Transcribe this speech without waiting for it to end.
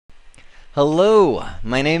Hello,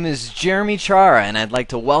 my name is Jeremy Chara, and I'd like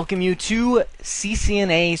to welcome you to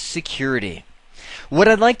CCNA Security. What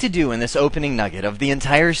I'd like to do in this opening nugget of the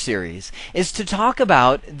entire series is to talk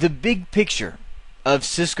about the big picture of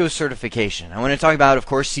Cisco certification. I want to talk about, of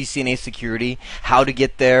course, CCNA Security, how to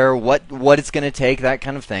get there, what it's going to take, that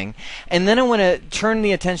kind of thing. And then I want to turn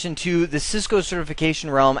the attention to the Cisco certification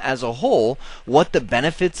realm as a whole, what the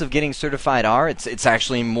benefits of getting certified are. It's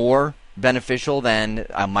actually more beneficial than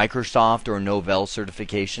a Microsoft or Novell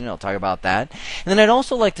certification. I'll talk about that. And then I'd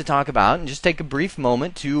also like to talk about, and just take a brief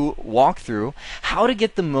moment to walk through, how to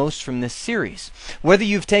get the most from this series. Whether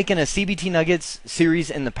you've taken a CBT Nuggets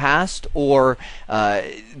series in the past, or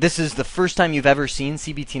this is the first time you've ever seen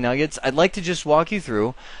CBT Nuggets, I'd like to just walk you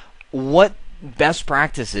through what best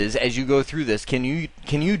practices as you go through this can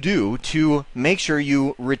you do to make sure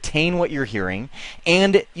you retain what you're hearing,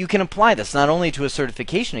 and you can apply this not only to a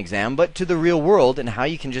certification exam but to the real world and how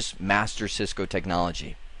you can just master Cisco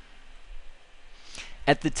technology.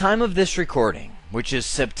 At the time of this recording, which is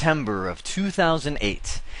September of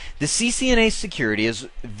 2008, the CCNA Security is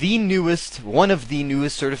one of the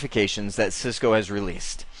newest certifications that Cisco has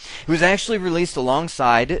released. It was actually released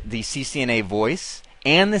alongside the CCNA Voice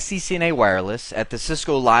and the CCNA Wireless at the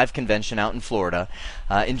Cisco Live convention out in Florida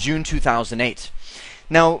in June 2008.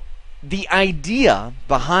 Now, the idea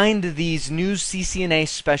behind these new CCNA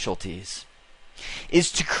specialties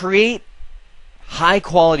is to create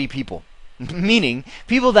high-quality people, meaning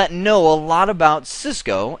people that know a lot about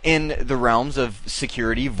Cisco in the realms of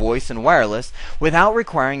security, voice, and wireless without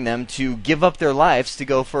requiring them to give up their lives to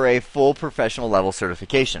go for a full professional level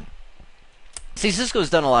certification. See, Cisco's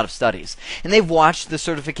done a lot of studies, and they've watched the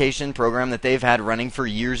certification program that they've had running for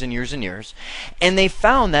years and years and years, and they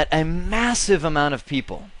found that a massive amount of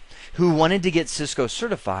people who wanted to get Cisco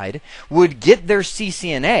certified would get their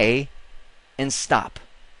CCNA and stop.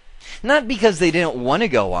 Not because they didn't want to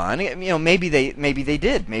go on, maybe they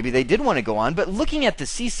did want to go on, but looking at the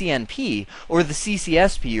CCNP or the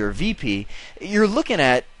CCSP or VP, you're looking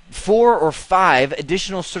at 4 or 5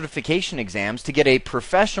 additional certification exams to get a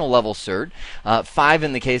professional level cert, 5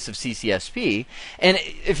 in the case of CCSP. And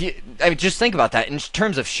just think about that in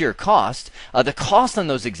terms of sheer cost. The cost on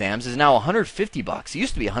those exams is now $150. It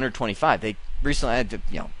used to be $125. They recently had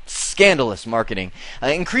scandalous marketing,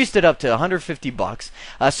 increased it up to $150.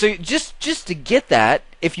 So just to get that,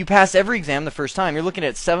 if you pass every exam the first time, you're looking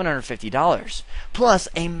at $750 plus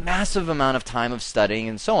a massive amount of time of studying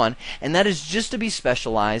and so on, and that is just to be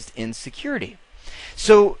specialized in security.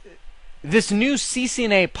 So this new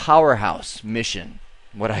CCNA powerhouse mission,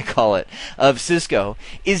 what I call it, of Cisco,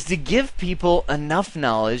 is to give people enough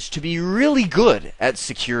knowledge to be really good at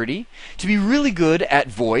security, to be really good at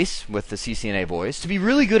voice with the CCNA Voice, to be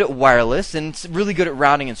really good at wireless, and really good at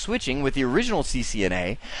routing and switching with the original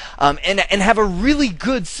CCNA, and have a really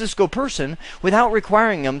good Cisco person without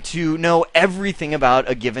requiring them to know everything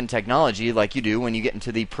about a given technology like you do when you get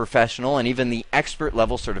into the professional and even the expert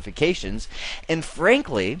level certifications. And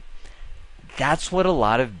frankly, that's what a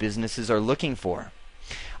lot of businesses are looking for.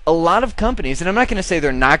 A lot of companies, and I'm not going to say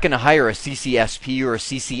they're not going to hire a CCSP or a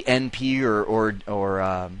CCNP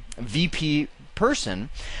or VP person,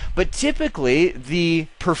 but typically the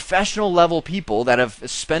professional level people that have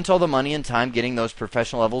spent all the money and time getting those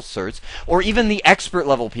professional level certs, or even the expert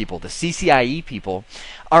level people, the CCIE people,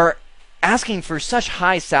 are asking for such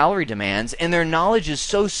high salary demands, and their knowledge is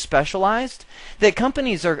so specialized that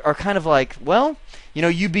companies are kind of like, well,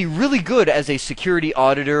 you'd be really good as a security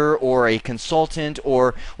auditor or a consultant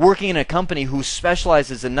or working in a company who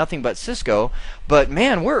specializes in nothing but Cisco, but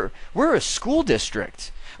man, we're a school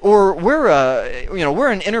district, or we're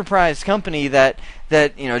an enterprise company that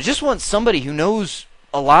just wants somebody who knows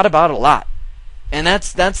a lot about a lot. And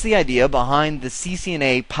that's the idea behind the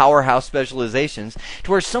CCNA powerhouse specializations,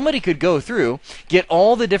 to where somebody could go through, get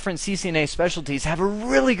all the different CCNA specialties, have a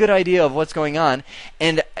really good idea of what's going on,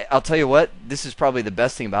 and I'll tell you what, this is probably the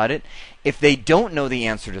best thing about it. If they don't know the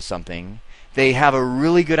answer to something, they have a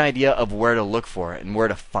really good idea of where to look for it and where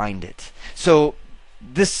to find it. So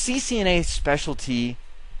the CCNA specialty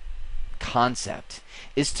concept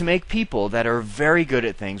is to make people that are very good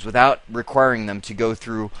at things without requiring them to go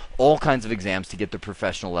through all kinds of exams to get the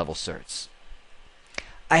professional level certs.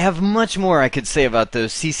 I have much more I could say about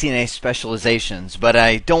those CCNA specializations, but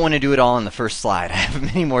I don't want to do it all in the first slide. I have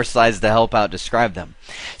many more slides to help out describe them.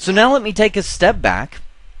 So now let me take a step back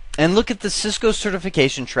and look at the Cisco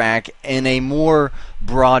certification track in a more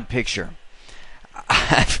broad picture.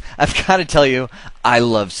 I've got to tell you, I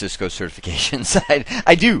love Cisco certifications.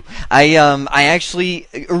 I do. I actually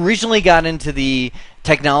originally got into the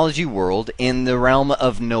technology world in the realm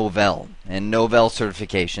of Novell and Novell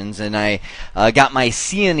certifications, and I got my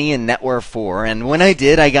CNE in NetWare 4, and when I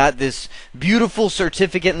did, I got this beautiful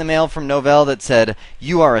certificate in the mail from Novell that said,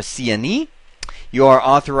 you are a CNE, you are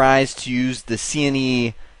authorized to use the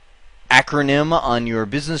CNE acronym on your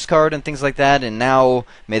business card and things like that, and now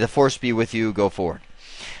may the force be with you, go forward.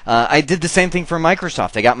 I did the same thing for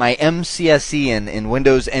Microsoft. I got my MCSE in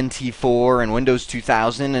Windows NT4 and Windows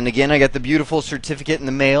 2000, and again I got the beautiful certificate in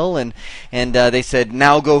the mail, and they said,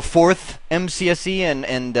 now go forth MCSE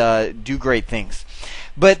and do great things.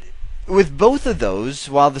 But with both of those,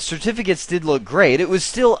 while the certificates did look great, it was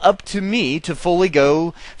still up to me to fully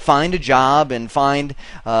go find a job and find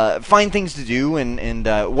things to do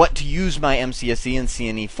and what to use my MCSE and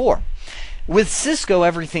CNE for. With Cisco,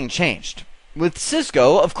 everything changed. With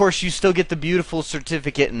Cisco, of course, you still get the beautiful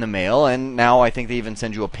certificate in the mail, and now I think they even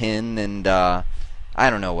send you a pin, and I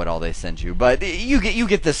don't know what all they send you, but you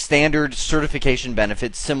get the standard certification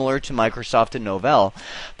benefits similar to Microsoft and Novell.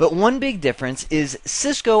 But one big difference is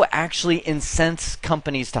Cisco actually incents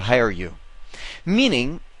companies to hire you,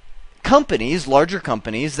 meaning companies, larger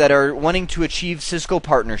companies that are wanting to achieve Cisco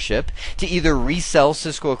partnership to either resell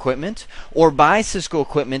Cisco equipment or buy Cisco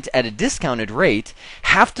equipment at a discounted rate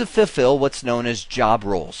have to fulfill what's known as job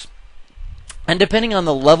roles. And depending on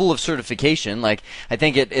the level of certification, like I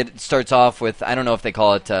think it starts off with, I don't know if they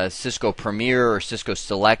call it Cisco Premier or Cisco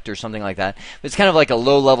Select or something like that. But it's kind of like a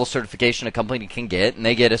low-level certification a company can get, and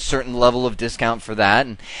they get a certain level of discount for that.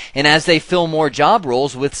 And as they fill more job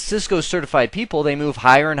roles with Cisco certified people, they move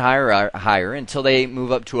higher and higher until they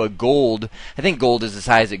move up to a gold, I think gold is as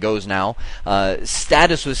high as it goes now,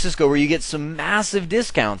 status with Cisco, where you get some massive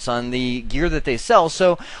discounts on the gear that they sell.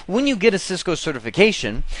 So when you get a Cisco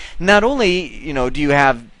certification, not only do you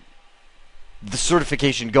have the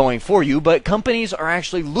certification going for you, but companies are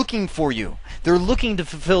actually looking for you. They're looking to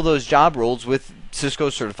fulfill those job roles with Cisco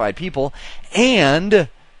certified people, and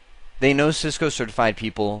they know Cisco certified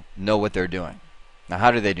people know what they're doing. Now,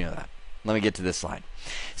 how do they do that? Let me get to this slide.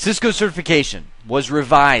 Cisco certification was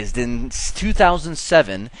revised in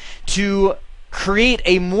 2007 to create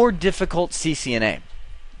a more difficult CCNA.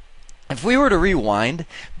 If we were to rewind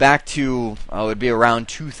back to, it would be around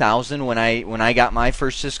 2000 when I got my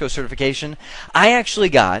first Cisco certification, I actually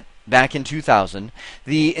got, back in 2000,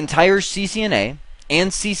 the entire CCNA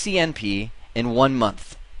and CCNP in 1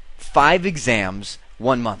 month. 5 exams,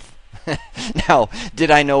 1 month. Now,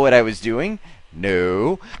 did I know what I was doing?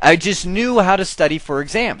 No. I just knew how to study for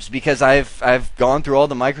exams because I've gone through all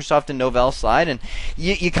the Microsoft and Novell slide, and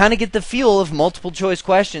you kind of get the feel of multiple choice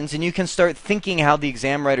questions, and you can start thinking how the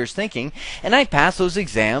exam writer's thinking. And I passed those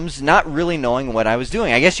exams not really knowing what I was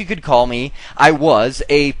doing. I guess you could call me, I was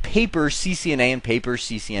a paper CCNA and paper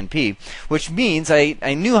CCNP, which means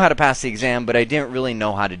I knew how to pass the exam, but I didn't really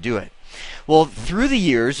know how to do it. Well, through the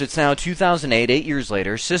years, it's now 2008, 8 years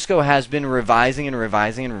later, Cisco has been revising and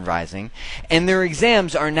revising and revising, and their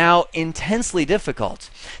exams are now intensely difficult.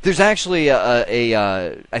 There's actually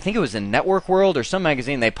I think it was in Network World or some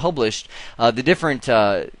magazine, they published the different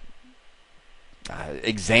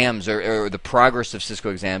exams or the progress of Cisco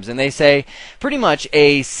exams, and they say pretty much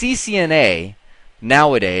a CCNA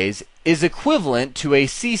nowadays is equivalent to a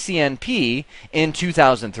CCNP in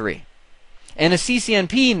 2003. And a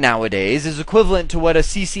CCNP nowadays is equivalent to what a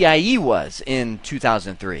CCIE was in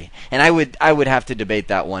 2003. And I would have to debate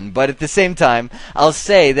that one. But at the same time, I'll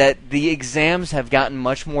say that the exams have gotten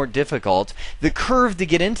much more difficult. The curve to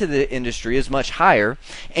get into the industry is much higher.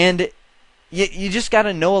 And you just got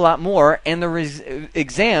to know a lot more. And the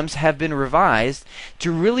exams have been revised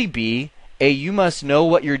to really be a you must know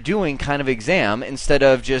what you're doing kind of exam instead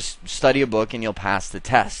of just study a book and you'll pass the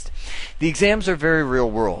test. The exams are very real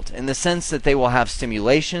world in the sense that they will have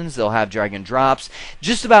simulations, they'll have drag and drops.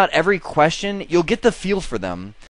 Just about every question, you'll get the feel for them